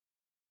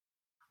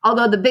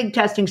Although the big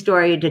testing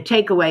story to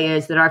take away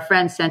is that our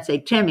friend Sensei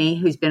Timmy,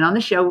 who's been on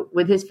the show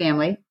with his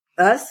family,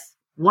 Us?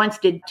 once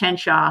did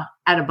Tensha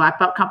at a black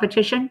belt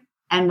competition.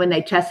 And when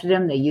they tested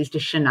him, they used a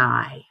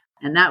Shinai.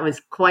 And that was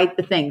quite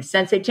the thing.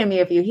 Sensei Timmy,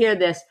 if you hear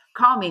this,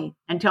 call me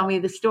and tell me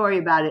the story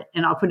about it,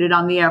 and I'll put it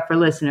on the air for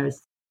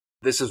listeners.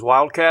 This is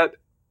Wildcat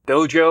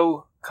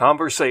Dojo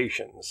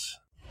Conversations.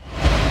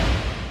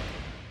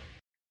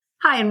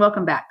 Hi, and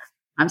welcome back.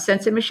 I'm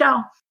Sensei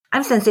Michelle.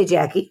 I'm Sensei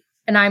Jackie.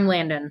 And I'm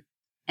Landon.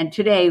 And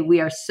today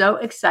we are so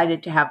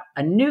excited to have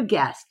a new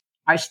guest,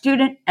 our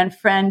student and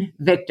friend,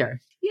 Victor.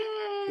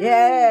 Yay!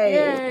 Yay!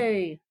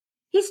 Yay!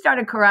 He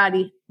started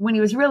karate when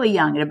he was really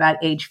young at about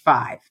age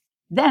 5.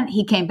 Then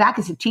he came back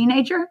as a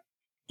teenager,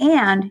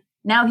 and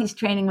now he's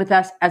training with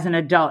us as an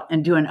adult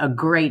and doing a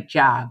great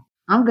job.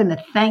 I'm going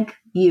to thank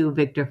you,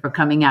 Victor, for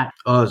coming out.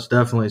 Oh, it's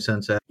definitely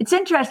Sensei. It's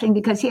interesting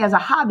because he has a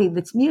hobby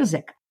that's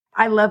music.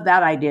 I love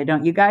that idea,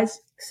 don't you guys?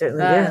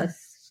 Certainly do.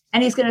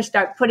 And he's going to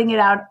start putting it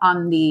out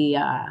on the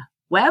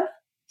web.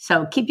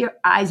 So keep your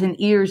eyes and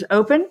ears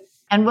open,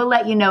 and we'll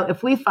let you know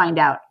if we find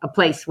out a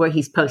place where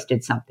he's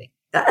posted something.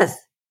 Us.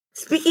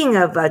 Speaking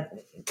of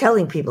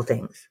telling people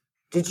things,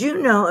 did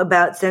you know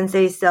about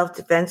Sensei's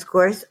self-defense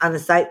course on a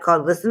site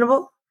called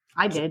Listenable?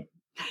 I did.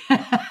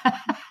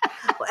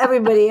 Well,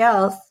 everybody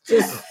else,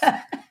 just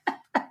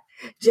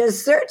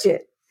search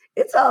it.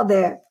 It's all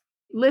there.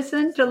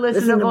 Listen to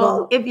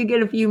Listenable. If you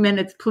get a few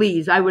minutes,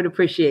 please. I would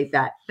appreciate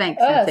that.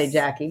 Thanks, Sensei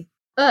Jackie.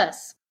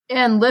 Us.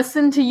 And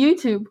listen to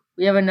YouTube.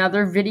 We have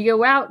another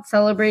video out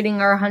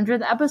celebrating our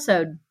 100th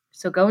episode.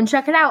 So go and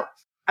check it out.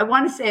 I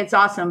want to say it's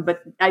awesome,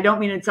 but I don't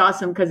mean it's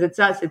awesome because it's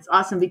us. It's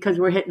awesome because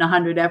we're hitting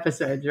 100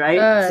 episodes, right?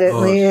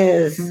 Certainly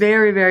is.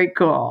 Very, very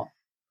cool.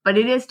 But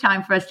it is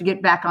time for us to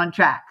get back on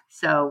track.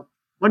 So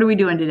what are we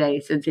doing today,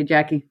 Sensei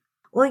Jackie?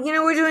 Well,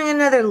 we're doing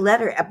another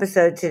letter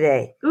episode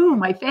today. Ooh,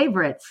 my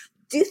favorites.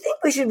 Do you think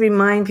we should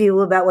remind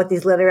people about what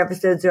these letter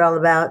episodes are all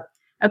about?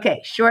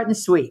 Okay, short and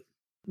sweet.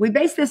 We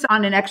base this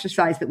on an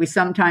exercise that we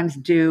sometimes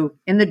do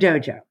in the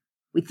dojo.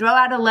 We throw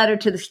out a letter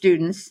to the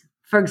students.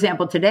 For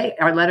example, today,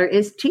 our letter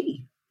is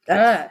T.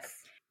 And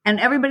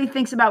everybody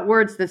thinks about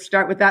words that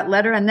start with that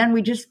letter, and then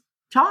we just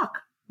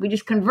talk. We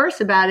just converse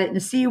about it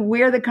and see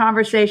where the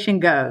conversation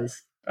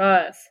goes.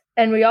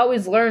 And we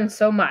always learn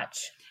so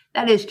much.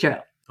 That is true.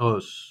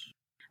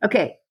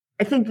 Okay,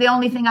 I think the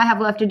only thing I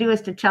have left to do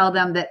is to tell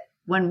them that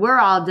when we're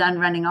all done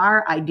running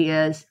our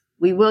ideas,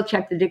 we will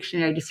check the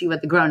dictionary to see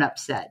what the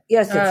grown-ups said.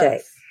 Yes,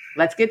 Sensei.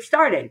 Let's get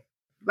started.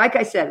 Like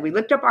I said, we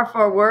looked up our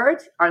 4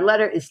 words. Our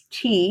letter is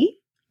T,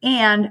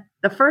 and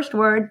the first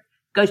word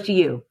goes to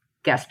you,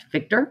 guest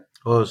Victor.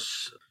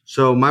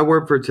 So my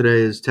word for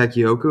today is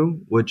Tekioku,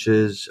 which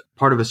is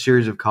part of a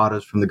series of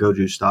katas from the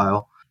Goju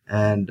style.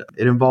 And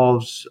it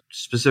involves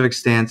specific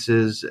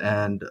stances,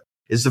 and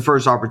it's the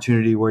first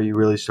opportunity where you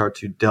really start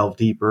to delve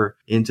deeper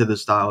into the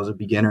style as a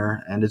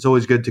beginner. And it's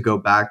always good to go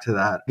back to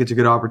that. It's a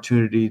good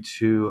opportunity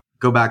to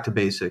go back to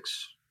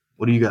basics.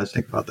 What do you guys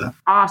think about that?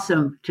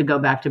 Awesome to go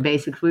back to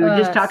basics. We were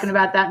just talking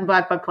about that in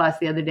Black Belt class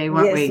the other day,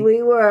 weren't we? Yes,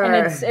 we were.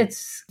 And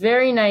it's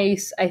very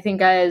nice, I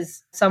think,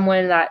 as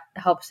someone that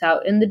helps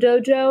out in the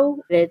dojo,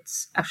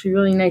 it's actually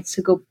really nice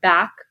to go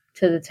back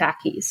to the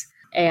takis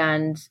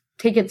and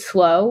take it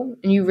slow,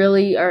 and you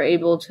really are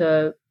able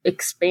to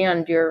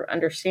expand your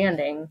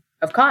understanding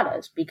of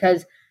katas,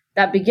 because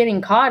that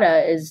beginning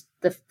kata is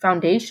the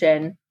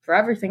foundation for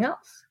everything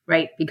else.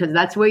 Right, because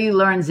that's where you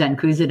learn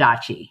Zenku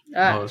Zadachi.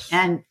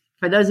 And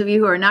for those of you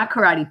who are not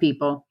karate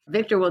people,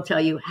 Victor will tell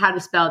you how to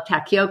spell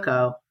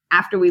Takyoko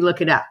after we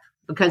look it up,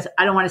 because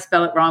I don't want to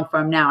spell it wrong for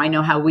him now. I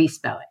know how we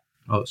spell it.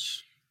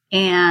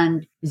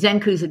 And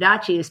Zenku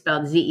Zadachi is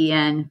spelled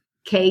Zenkusudachi.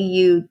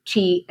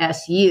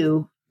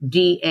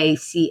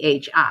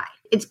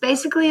 It's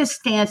basically a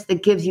stance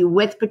that gives you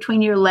width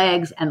between your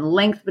legs and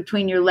length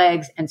between your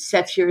legs and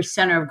sets your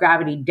center of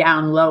gravity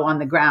down low on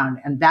the ground.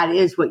 And that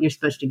is what you're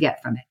supposed to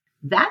get from it.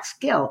 That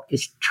skill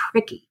is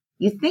tricky.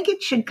 You think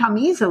it should come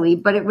easily,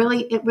 but it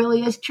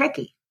really is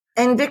tricky.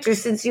 And Victor,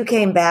 since you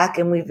came back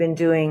and we've been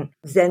doing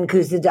Zenku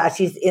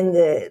Zadachis in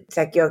the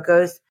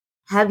Takyokos,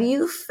 have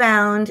you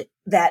found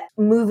that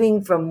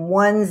moving from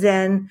one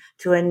Zen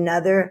to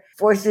another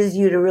forces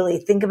you to really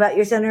think about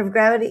your center of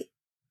gravity?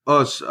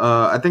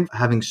 I think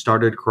having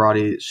started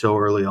karate so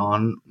early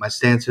on, my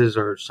stances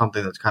are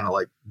something that's kind of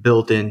like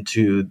built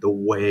into the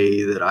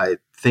way that I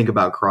think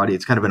about karate.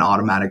 It's kind of an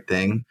automatic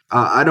thing.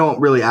 I don't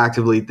really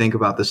actively think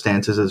about the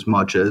stances as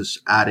much as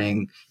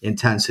adding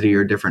intensity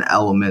or different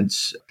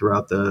elements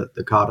throughout the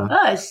kata.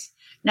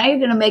 Now you're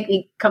going to make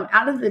me come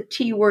out of the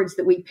T words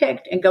that we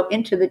picked and go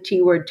into the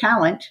T word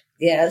talent.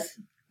 Yes.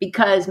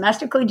 Because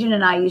Master Collegian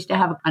and I used to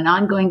have an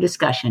ongoing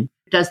discussion.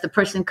 Does the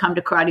person come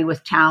to karate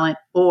with talent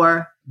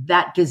or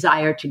that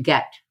desire to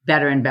get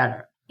better and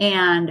better?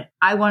 And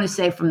I want to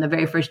say from the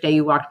very first day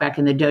you walked back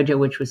in the dojo,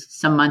 which was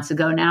some months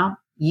ago now,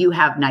 you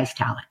have nice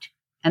talent.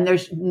 And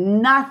there's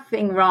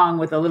nothing wrong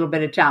with a little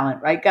bit of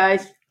talent, right,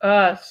 guys?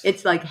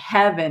 It's like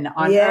heaven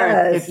on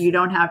earth if you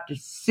don't have to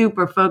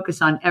super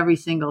focus on every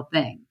single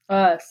thing.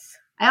 I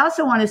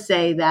also want to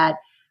say that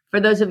for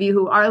those of you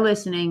who are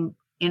listening,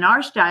 in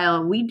our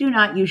style, we do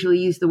not usually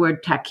use the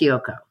word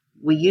takyoko.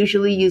 We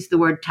usually use the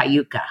word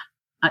tayuka.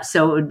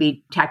 So it would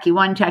be Taki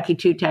 1, Taki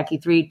 2, Taki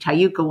 3,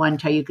 Tayuka 1,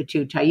 Tayuka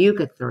 2,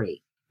 Tayuka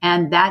 3.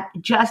 And that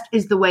just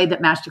is the way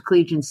that Master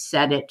Collegians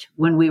said it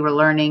when we were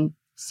learning.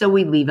 So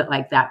we leave it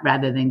like that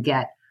rather than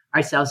get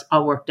ourselves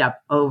all worked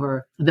up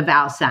over the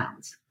vowel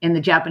sounds. In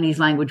the Japanese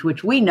language,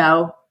 which we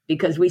know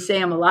because we say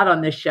them a lot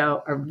on this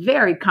show, are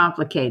very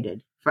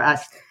complicated for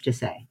us to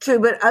say. True,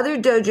 but other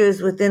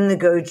dojos within the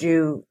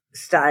Goju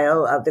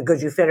style of the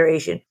Goju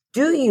Federation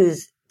do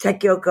use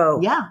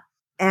Tekyoko. Yeah.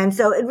 And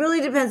so it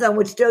really depends on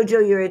which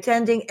dojo you're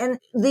attending and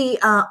the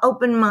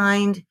open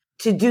mind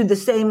to do the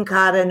same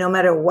kata no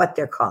matter what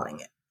they're calling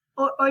it.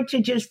 Or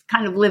to just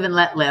kind of live and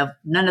let live,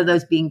 none of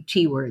those being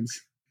T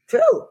words.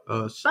 True.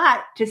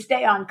 But to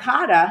stay on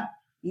kata,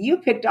 you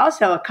picked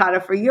also a kata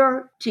for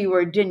your T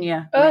word, didn't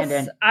you,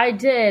 Landon? I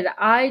did.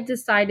 I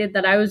decided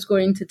that I was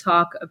going to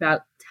talk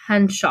about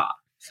Tensha.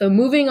 So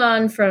moving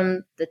on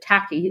from the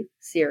Taki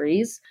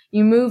series,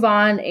 you move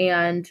on,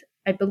 and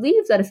I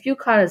believe that a few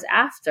katas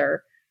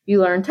after, you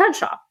learn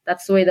Tensha.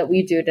 That's the way that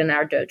we do it in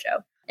our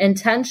dojo. And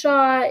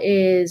Tensha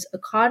is a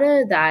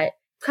kata that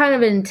kind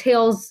of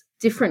entails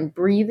different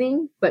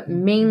breathing, but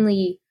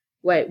mainly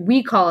what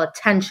we call a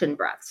tension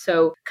breath.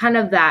 So kind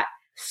of that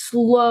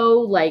slow,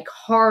 like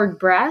hard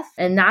breath.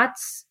 And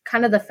that's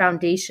kind of the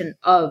foundation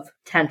of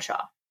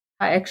Tensha.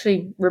 I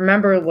actually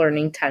remember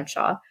learning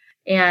Tensha.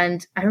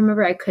 And I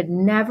remember I could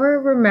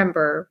never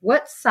remember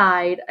what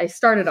side I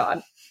started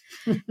on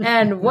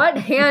and what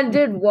hand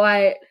did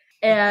what.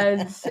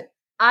 And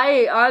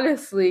I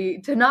honestly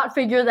did not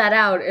figure that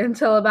out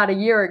until about a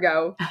year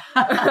ago.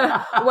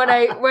 when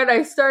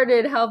I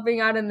started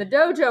helping out in the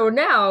dojo.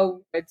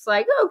 Now it's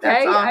like,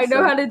 okay, awesome. I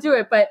know how to do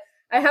it. But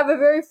I have a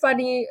very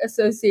funny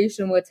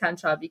association with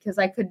Tensha because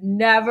I could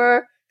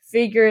never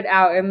figure it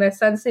out. And the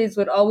senseis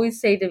would always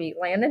say to me,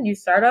 Landon, you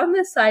start on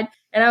this side.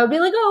 And I would be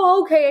like,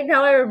 oh, okay,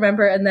 now I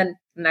remember. And then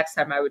the next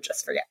time I would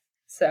just forget.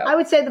 So I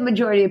would say the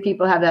majority of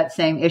people have that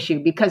same issue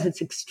because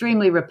it's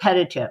extremely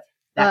repetitive,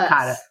 that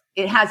kata.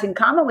 It has in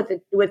common with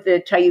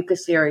the Tayuka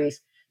series,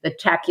 the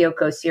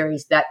Takyoko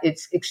series, that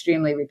it's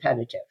extremely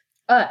repetitive.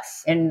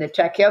 In the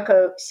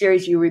Takyoko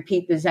series, you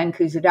repeat the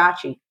Zenku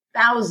Zadachi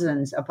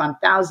thousands upon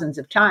thousands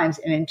of times.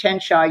 And in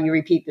Tensha, you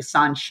repeat the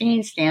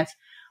Sanshin stance,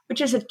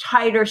 which is a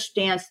tighter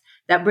stance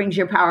that brings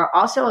your power,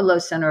 also a low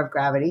center of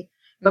gravity,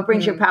 but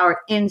brings your power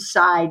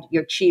inside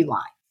your chi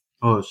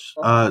line.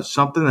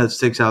 Something that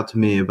sticks out to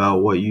me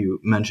about what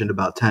you mentioned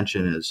about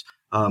tension is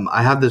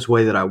I have this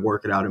way that I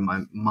work it out in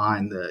my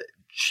mind that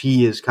chi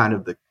is kind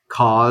of the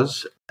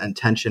cause and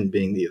tension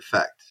being the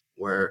effect,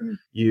 where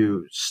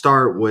you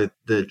start with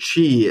the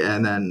chi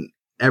and then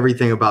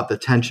everything about the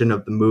tension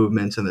of the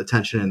movements and the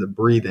tension in the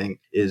breathing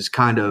is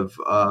kind of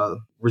a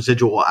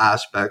residual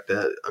aspect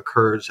that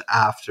occurs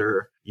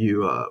after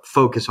you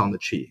focus on the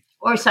chi.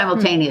 Or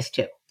simultaneous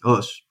too.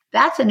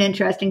 That's an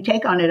interesting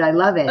take on it. I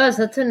love it.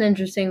 That's an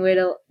interesting way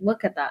to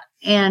look at that.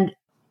 And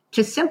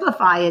to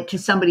simplify it to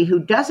somebody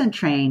who doesn't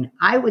train,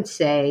 I would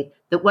say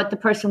that what the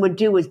person would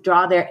do is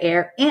draw their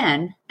air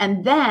in,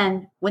 and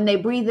then when they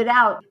breathe it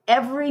out,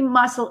 every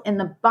muscle in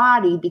the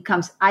body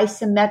becomes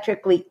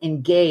isometrically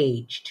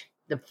engaged.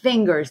 The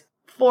fingers,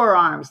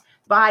 forearms,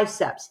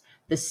 biceps,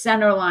 the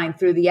center line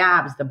through the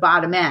abs, the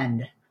bottom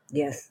end.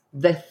 Yes.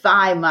 The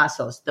thigh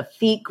muscles, the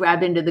feet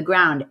grab into the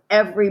ground.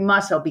 Every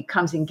muscle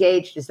becomes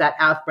engaged as that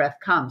out breath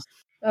comes.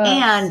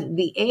 And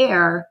the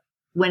air,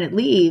 when it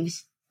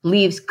leaves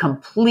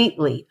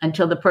completely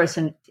until the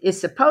person is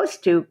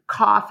supposed to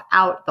cough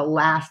out the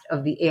last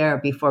of the air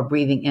before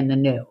breathing in the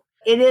new.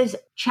 It is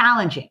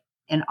challenging.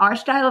 In our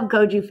style of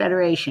Goju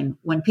Federation,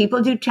 when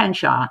people do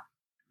Tensha,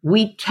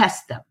 we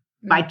test them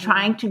by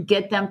trying to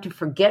get them to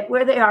forget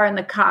where they are in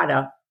the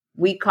kata.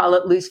 We call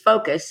it lose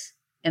focus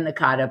in the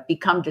kata,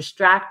 become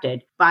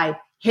distracted by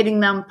hitting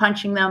them,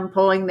 punching them,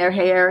 pulling their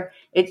hair.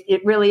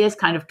 It really is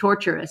kind of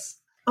torturous.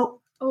 Oh,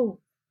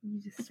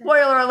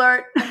 spoiler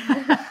alert.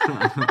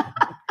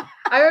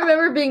 I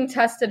remember being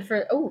tested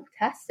for,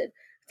 tested.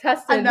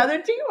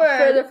 Another T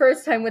word. For the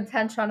first time with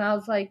Tensha, and I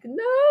was like,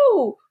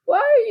 no, why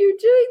are you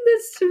doing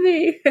this to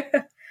me?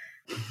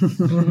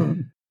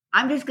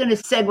 I'm just going to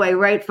segue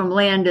right from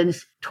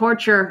Landon's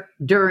torture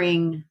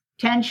during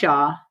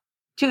Tensha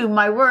to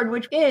my word,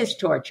 which is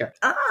torture.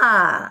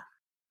 I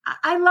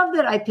love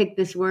that I picked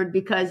this word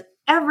because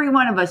every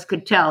one of us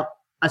could tell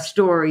a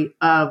story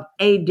of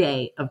a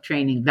day of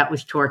training that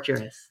was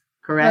torturous,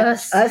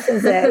 correct? Us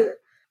is it.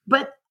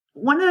 But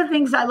one of the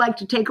things I like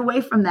to take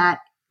away from that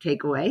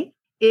takeaway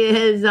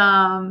is,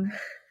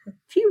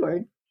 T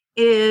word,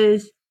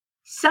 is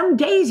some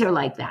days are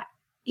like that,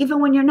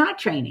 even when you're not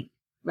training,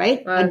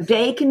 right? A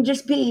day can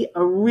just be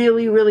a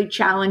really, really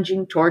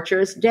challenging,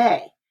 torturous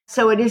day.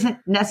 So it isn't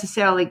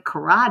necessarily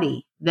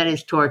karate that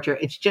is torture.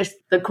 It's just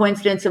the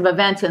coincidence of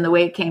events and the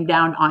way it came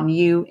down on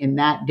you in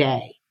that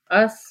day.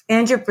 Us.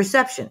 And your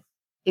perception.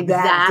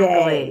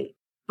 Exactly.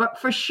 But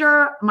for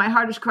sure, my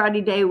hardest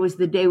karate day was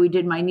the day we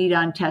did my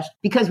Nidan test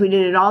because we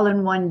did it all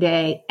in one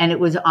day and it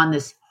was on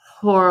this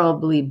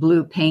horribly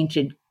blue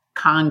painted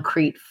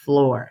concrete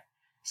floor.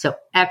 So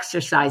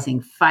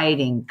exercising,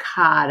 fighting,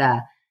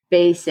 kata,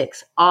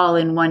 basics, all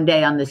in one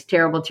day on this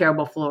terrible,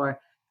 terrible floor.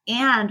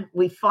 And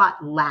we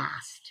fought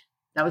last.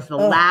 That was the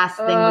last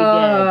thing we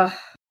did.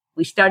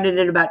 We started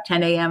at about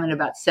 10 a.m. and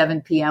about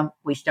 7 p.m.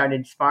 we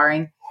started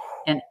sparring.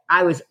 And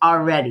I was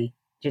already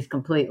just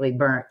completely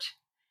burnt.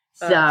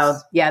 So,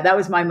 yeah, that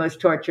was my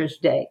most torturous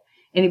day.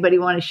 Anybody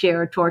want to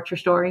share a torture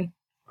story?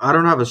 I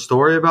don't have a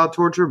story about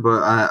torture,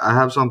 but I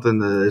have something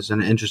that is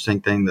an interesting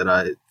thing that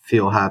I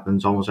feel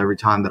happens almost every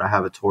time that I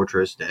have a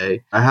torturous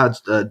day. I had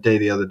a day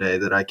the other day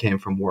that I came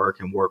from work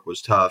and work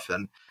was tough.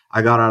 And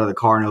I got out of the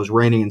car and it was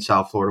raining in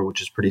South Florida,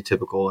 which is pretty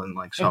typical in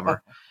like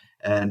summer.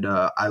 And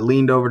I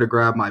leaned over to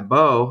grab my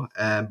bow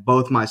and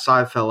both my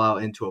sai fell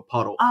out into a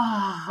puddle.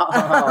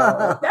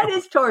 Oh, that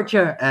is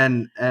torture.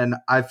 And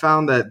I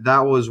found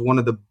that was one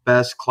of the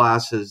best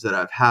classes that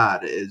I've had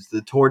is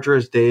the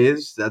torturous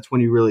days. That's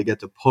when you really get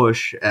to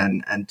push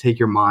and take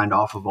your mind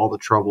off of all the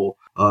trouble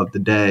of the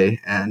day.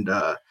 And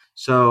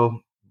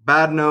so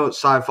bad note,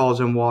 sai falls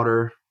in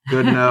water.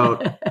 Good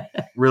note,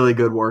 really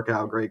good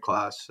workout, great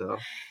class. So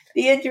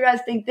the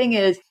interesting thing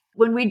is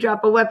when we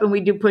drop a weapon,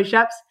 we do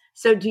push-ups.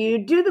 So do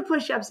you do the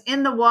push-ups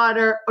in the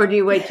water or do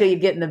you wait till you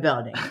get in the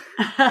building?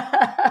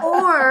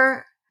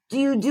 Or do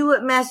you do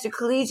what Master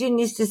Collegian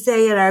used to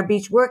say at our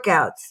beach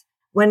workouts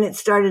when it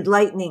started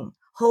lightning?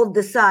 Hold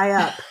the sai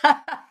up.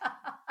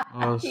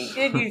 He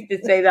did used to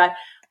say that.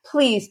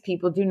 Please,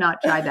 people, do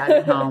not try that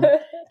at home.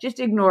 Just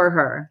ignore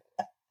her.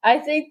 I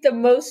think the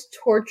most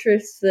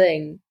torturous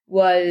thing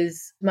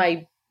was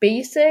my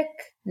basic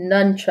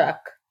nunchuck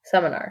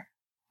seminar.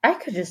 I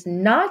could just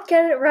not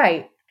get it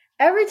right.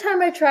 Every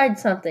time I tried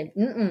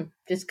something,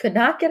 just could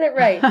not get it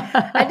right.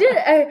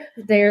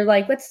 They're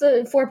like, what's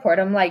the 4-part?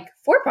 I'm like,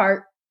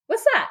 4-part?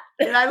 What's that?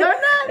 Did I learn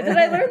that? Did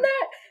I learn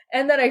that?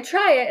 And then I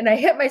try it and I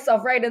hit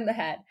myself right in the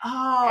head.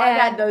 Oh, I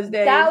had those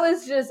days. That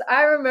was just,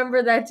 I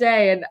remember that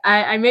day and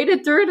I made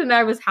it through it and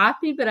I was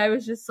happy, but I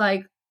was just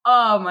like,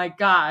 oh my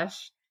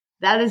gosh.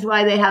 That is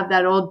why they have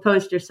that old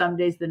poster, some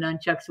days the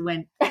nunchucks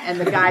win,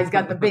 and the guy's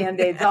got the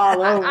Band-Aids all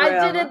over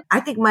him. I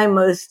think my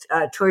most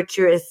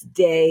torturous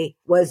day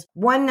was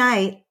one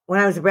night when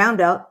I was a brown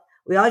belt.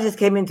 We all just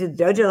came into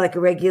the dojo like a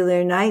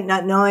regular night,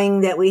 not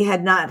knowing that we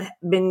had not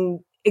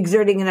been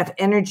exerting enough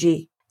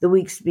energy the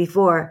weeks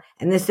before.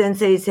 And the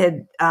senseis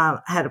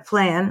had a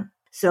plan.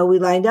 So we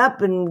lined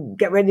up and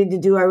get ready to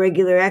do our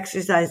regular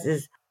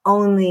exercises.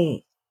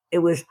 Only it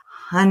was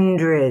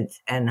hundreds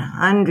and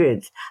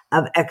hundreds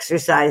of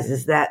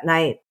exercises that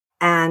night.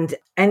 And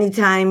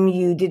anytime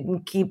you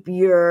didn't keep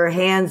your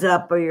hands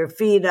up or your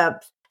feet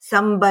up,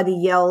 somebody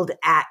yelled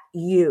at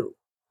you.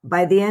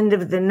 By the end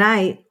of the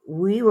night,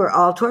 we were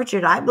all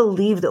tortured. I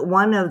believe that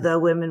one of the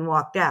women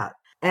walked out.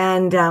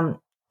 And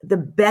the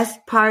best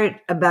part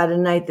about a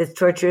night that's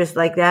torturous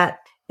like that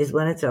is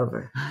when it's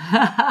over.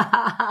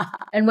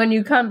 And when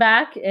you come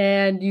back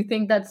and you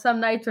think that some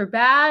nights are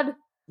bad,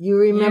 you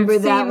remember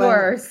you've that seen one.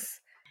 Worse.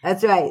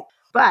 That's right.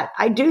 But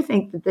I do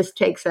think that this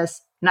takes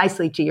us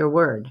nicely to your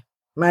word.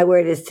 My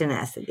word is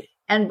tenacity.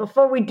 And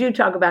before we do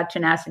talk about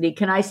tenacity,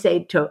 can I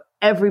say to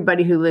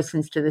everybody who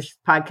listens to this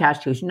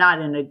podcast who's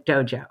not in a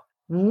dojo,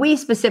 we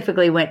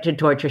specifically went to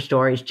torture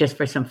stories just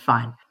for some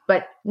fun.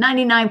 But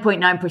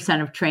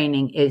 99.9% of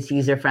training is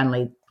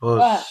user-friendly.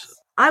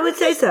 I would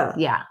say so.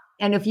 Yeah.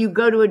 And if you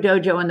go to a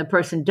dojo and the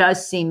person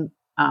does seem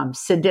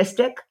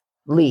sadistic,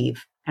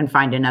 leave and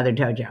find another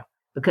dojo.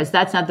 Because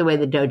that's not the way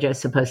the dojo is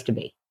supposed to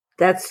be.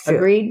 That's true.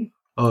 Agreed?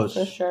 For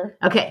sure.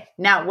 Okay.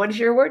 Now, what is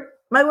your word?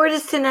 My word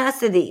is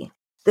tenacity.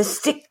 The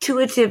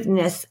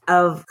stick-to-itiveness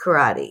of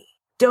karate.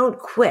 Don't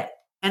quit.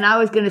 And I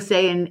was going to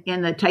say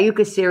in the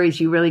Tayuka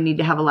series, you really need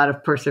to have a lot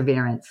of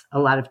perseverance, a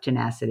lot of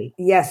tenacity.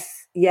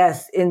 Yes.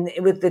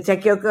 With the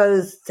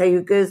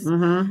Tayukas.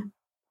 Mm-hmm.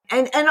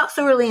 And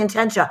also really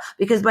intentional,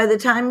 because by the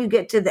time you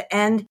get to the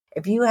end,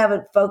 if you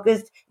haven't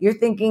focused, you're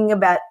thinking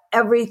about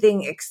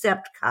everything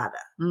except kata.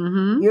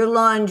 Mm-hmm. Your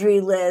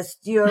laundry list,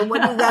 your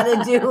what you got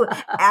to do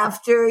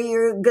after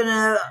you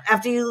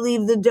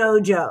leave the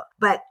dojo.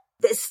 But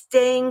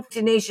staying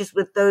tenacious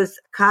with those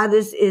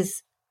katas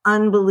is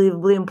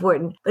unbelievably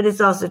important, but it's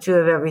also true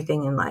of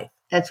everything in life.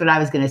 That's what I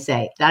was going to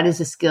say. That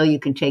is a skill you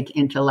can take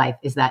into life,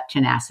 is that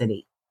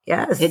tenacity.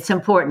 Yes. It's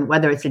important,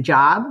 whether it's a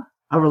job,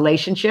 a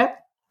relationship,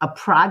 a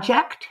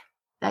project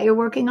that you're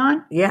working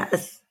on.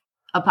 Yes.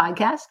 A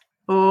podcast.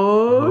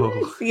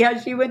 Oh. See how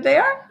she went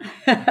there?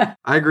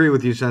 I agree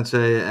with you,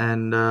 Sensei.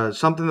 And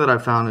something that I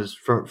found is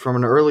from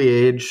an early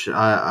age,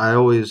 I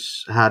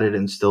always had it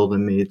instilled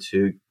in me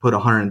to put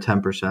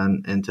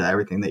 110% into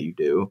everything that you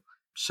do.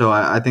 So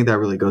I think that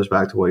really goes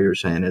back to what you were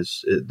saying, is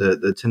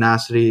the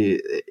tenacity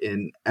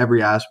in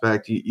every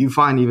aspect. You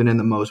find even in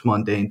the most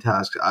mundane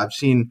tasks. I've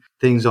seen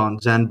things on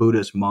Zen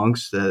Buddhist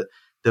monks that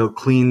they'll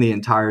clean the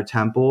entire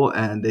temple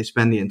and they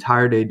spend the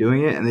entire day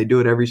doing it, and they do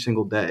it every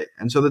single day.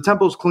 And so the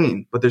temple's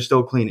clean, but they're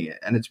still cleaning it.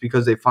 And it's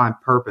because they find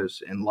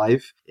purpose in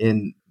life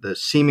in the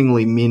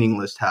seemingly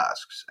meaningless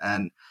tasks.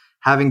 And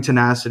having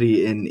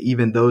tenacity in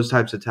even those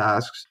types of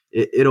tasks,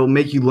 it'll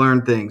make you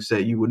learn things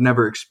that you would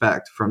never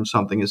expect from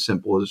something as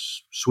simple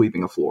as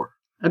sweeping a floor.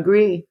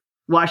 Agree.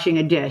 Washing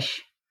a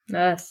dish.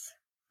 Yes.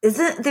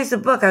 There's a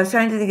book, I was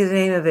trying to think of the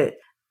name of it.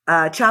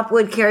 Chop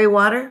Wood, Carry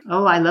Water?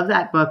 Oh, I love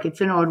that book.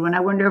 It's an old one. I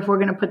wonder if we're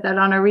going to put that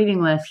on our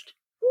reading list.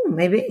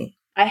 Maybe.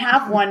 I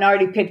have one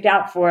already picked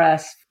out for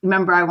us.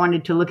 Remember, I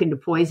wanted to look into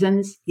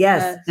poisons?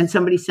 Yes. And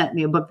somebody sent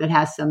me a book that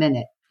has some in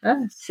it.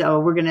 Yes. So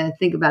we're going to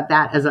think about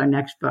that as our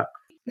next book.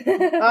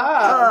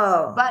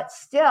 Oh. But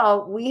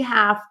still, we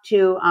have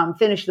to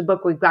finish the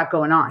book we've got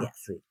going on. Yes,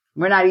 sweet.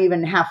 We're not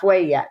even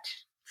halfway yet.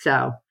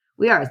 So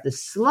we are the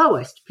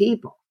slowest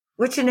people.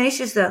 We're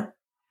tenacious, though.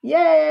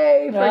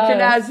 Yay for Yes.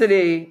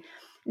 tenacity.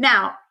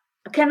 Now,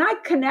 can I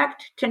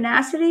connect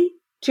tenacity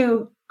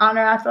to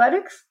Honor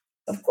Athletics?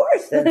 Of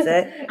course, that's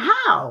it.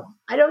 How?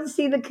 I don't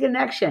see the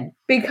connection.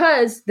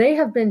 Because they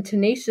have been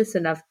tenacious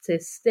enough to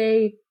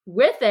stay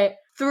with it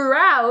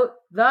throughout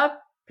the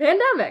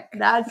pandemic.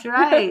 That's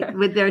right.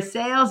 With their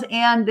sales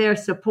and their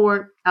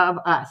support of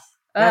us.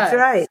 That's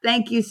right.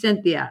 Thank you,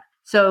 Cynthia.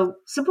 So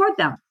support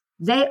them.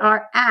 They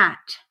are at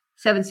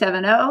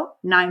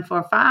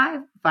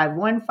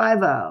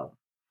 770-945-5150.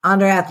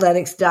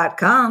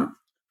 HonorAthletics.com.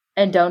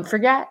 And don't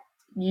forget,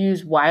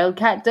 use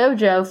Wildcat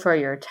Dojo for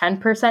your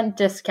 10%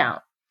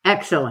 discount.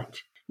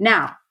 Excellent.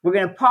 Now, we're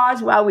going to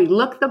pause while we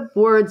look the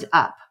words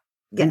up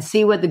and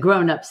see what the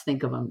grown-ups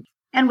think of them.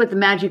 And with the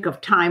magic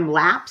of time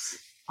lapse,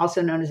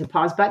 also known as a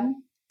pause button,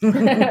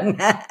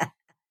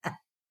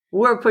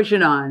 we're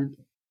pushing on.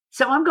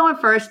 So I'm going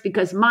first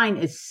because mine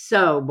is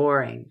so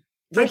boring.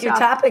 But First your off,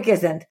 topic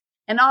isn't.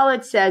 and all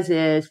it says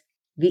is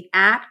the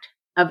act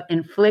of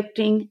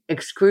inflicting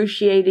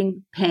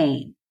excruciating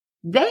pain.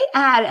 They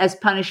add as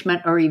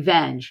punishment or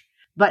revenge,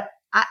 but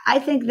I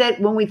think that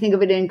when we think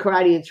of it in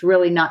karate, it's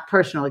really not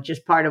personal. It's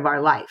just part of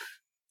our life.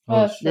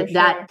 Yes, for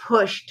That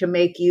push to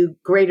make you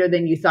greater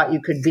than you thought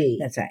you could be.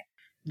 That's right.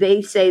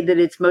 They say that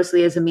it's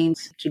mostly as a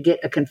means to get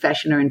a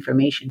confession or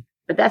information,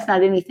 but that's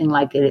not anything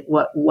like it.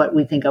 What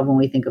we think of when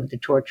we think of the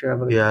torture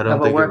of a, Yeah, I don't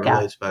of a think it workout.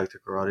 relates back to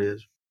karate.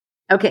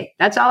 Okay,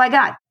 that's all I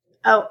got.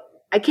 Oh,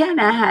 I can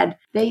add,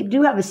 they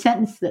do have a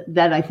sentence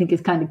that I think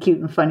is kind of cute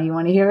and funny. You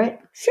want to hear it?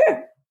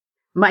 Sure.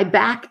 My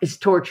back is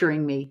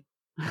torturing me.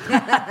 That's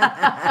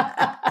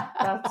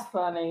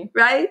funny.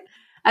 Right?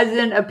 As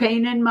in a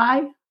pain in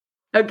my.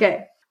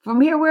 Okay.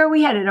 From here, where are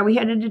we headed? Are we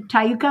headed to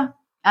Takyoko?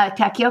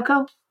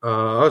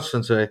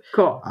 Sensei,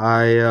 Cool.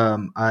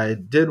 I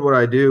did what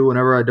I do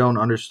whenever I don't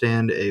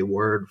understand a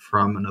word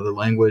from another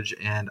language,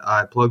 and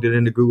I plugged it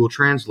into Google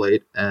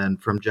Translate,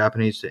 and from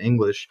Japanese to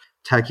English,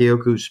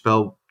 Takioku,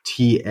 spelled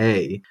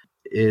T-A,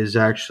 is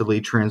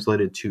actually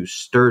translated to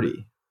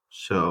sturdy.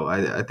 So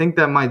I think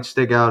that might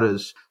stick out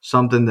as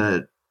something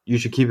that you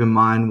should keep in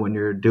mind when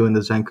you're doing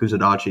the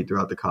Zenku-Zadachi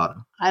throughout the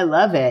kata. I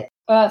love it.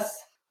 Us.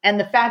 And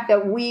the fact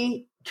that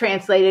we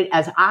translate it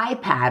as eye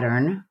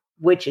pattern,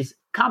 which is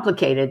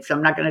complicated, so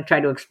I'm not going to try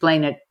to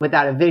explain it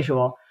without a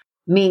visual,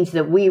 means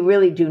that we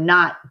really do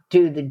not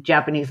do the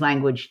Japanese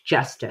language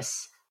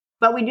justice.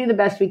 But we do the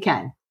best we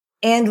can.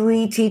 And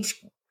we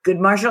teach good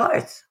martial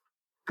arts.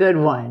 Good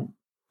one.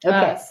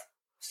 Okay. Us.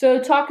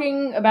 So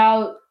talking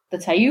about the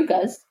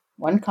Tayukas,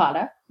 one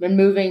kata, then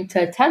moving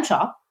to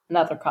Tensha,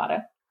 another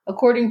kata.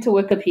 According to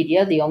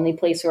Wikipedia, the only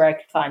place where I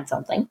could find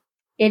something,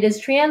 it is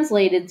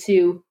translated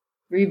to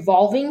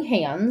revolving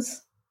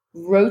hands,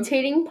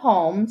 rotating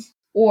palms,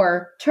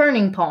 or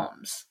turning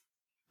palms.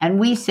 And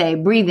we say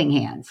breathing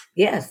hands.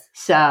 Yes.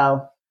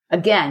 So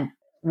again,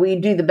 we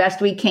do the best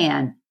we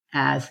can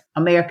as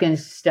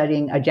Americans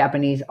studying a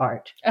Japanese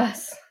art.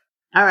 Us.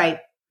 All right.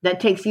 That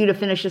takes you to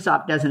finish us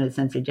off, doesn't it,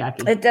 Sensei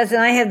Jackie? It doesn't.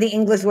 I have the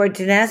English word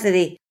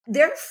tenacity.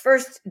 Their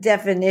first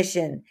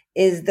definition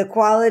is the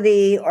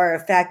quality or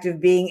effect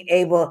of being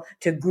able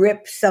to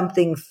grip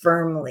something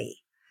firmly.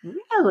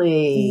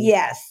 Really?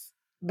 Yes.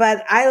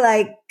 But I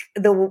like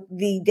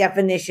the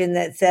definition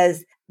that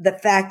says the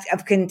fact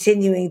of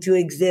continuing to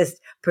exist,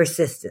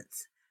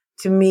 persistence.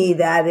 To me,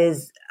 that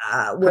is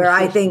where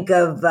I think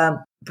of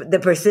the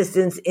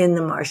persistence in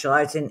the martial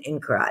arts in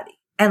karate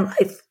and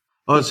life.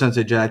 Oh,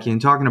 Sensei Jackie,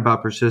 and talking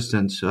about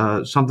persistence,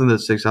 something that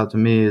sticks out to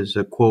me is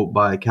a quote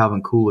by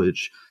Calvin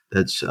Coolidge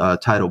that's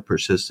titled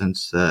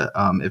Persistence, that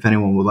if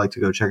anyone would like to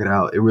go check it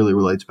out, it really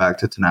relates back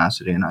to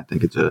tenacity, and I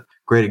think it's a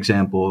great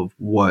example of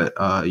what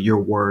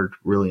your word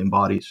really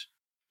embodies.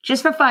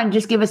 Just for fun,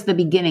 just give us the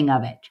beginning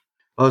of it.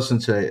 Oh,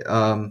 Sensei,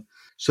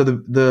 so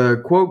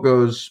the quote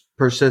goes,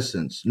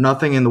 persistence.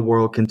 Nothing in the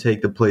world can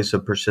take the place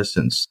of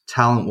persistence.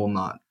 Talent will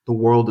not. The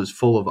world is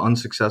full of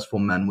unsuccessful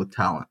men with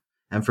talent.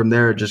 And from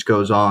there, it just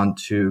goes on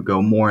to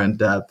go more in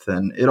depth,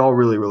 and it all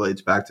really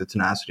relates back to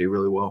tenacity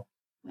really well.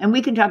 And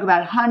we can talk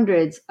about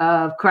hundreds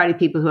of karate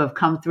people who have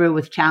come through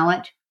with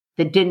talent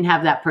that didn't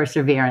have that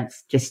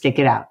perseverance to stick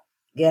it out.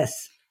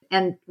 Yes.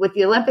 And with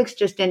the Olympics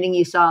just ending,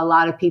 you saw a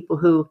lot of people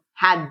who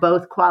had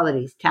both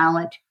qualities,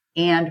 talent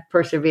and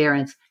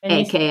perseverance, And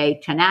aka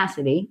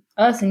tenacity.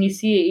 And you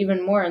see it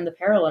even more in the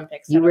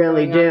Paralympics. You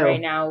really do. Right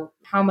now,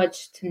 how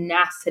much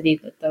tenacity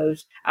that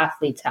those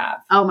athletes have.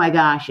 Oh my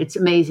gosh, it's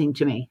amazing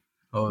to me.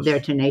 Oh, They're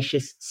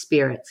tenacious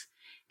spirits.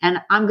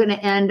 And I'm going to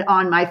end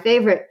on my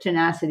favorite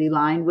tenacity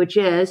line, which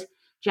is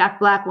Jack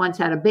Black once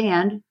had a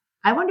band.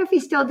 I wonder if he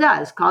still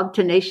does, called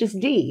Tenacious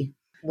D.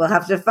 We'll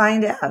have to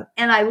find out.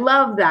 And I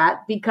love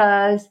that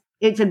because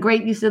it's a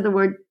great use of the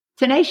word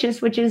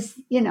tenacious, which is,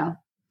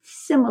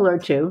 similar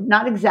to,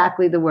 not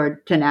exactly the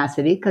word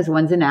tenacity, because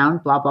one's a noun,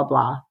 blah, blah,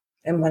 blah.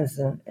 And one's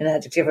an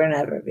adjective or an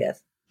adverb,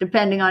 yes.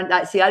 Depending on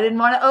that. See, I didn't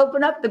want to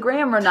open up the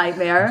grammar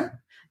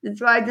nightmare.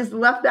 That's why I just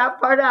left that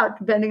part out,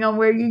 depending on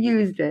where you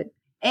used it.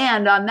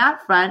 And on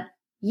that front,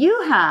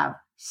 you have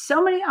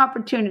so many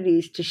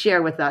opportunities to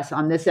share with us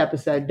on this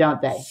episode,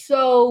 don't they?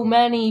 So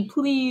many,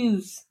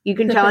 please. You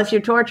can tell us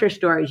your torture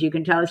stories. You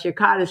can tell us your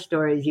kata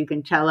stories. You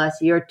can tell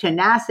us your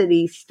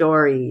tenacity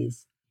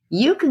stories.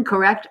 You can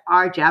correct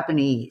our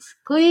Japanese.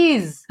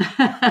 Please.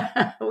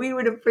 We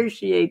would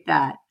appreciate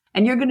that.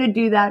 And you're going to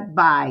do that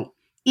by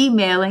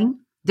emailing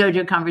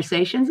Dojo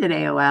Conversations at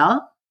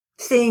AOL.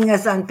 Seeing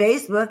us on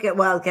Facebook at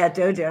Wildcat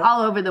Dojo.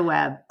 All over the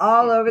web.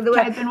 All over the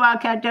web. Type in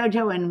Wildcat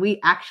Dojo and we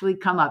actually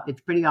come up.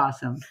 It's pretty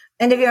awesome.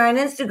 And if you're on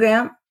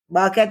Instagram,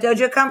 Wildcat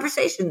Dojo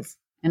Conversations.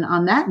 And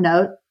on that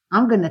note,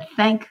 I'm going to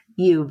thank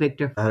you,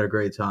 Victor. I had a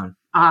great time.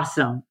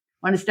 Awesome.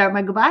 Want to start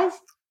my goodbyes?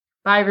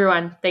 Bye,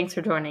 everyone. Thanks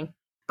for joining.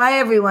 Bye,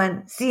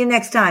 everyone. See you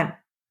next time.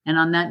 And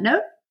on that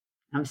note,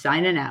 I'm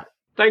signing out.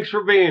 Thanks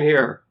for being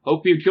here.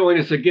 Hope you join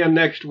us again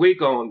next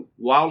week on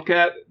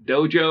Wildcat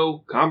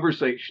Dojo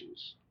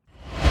Conversations.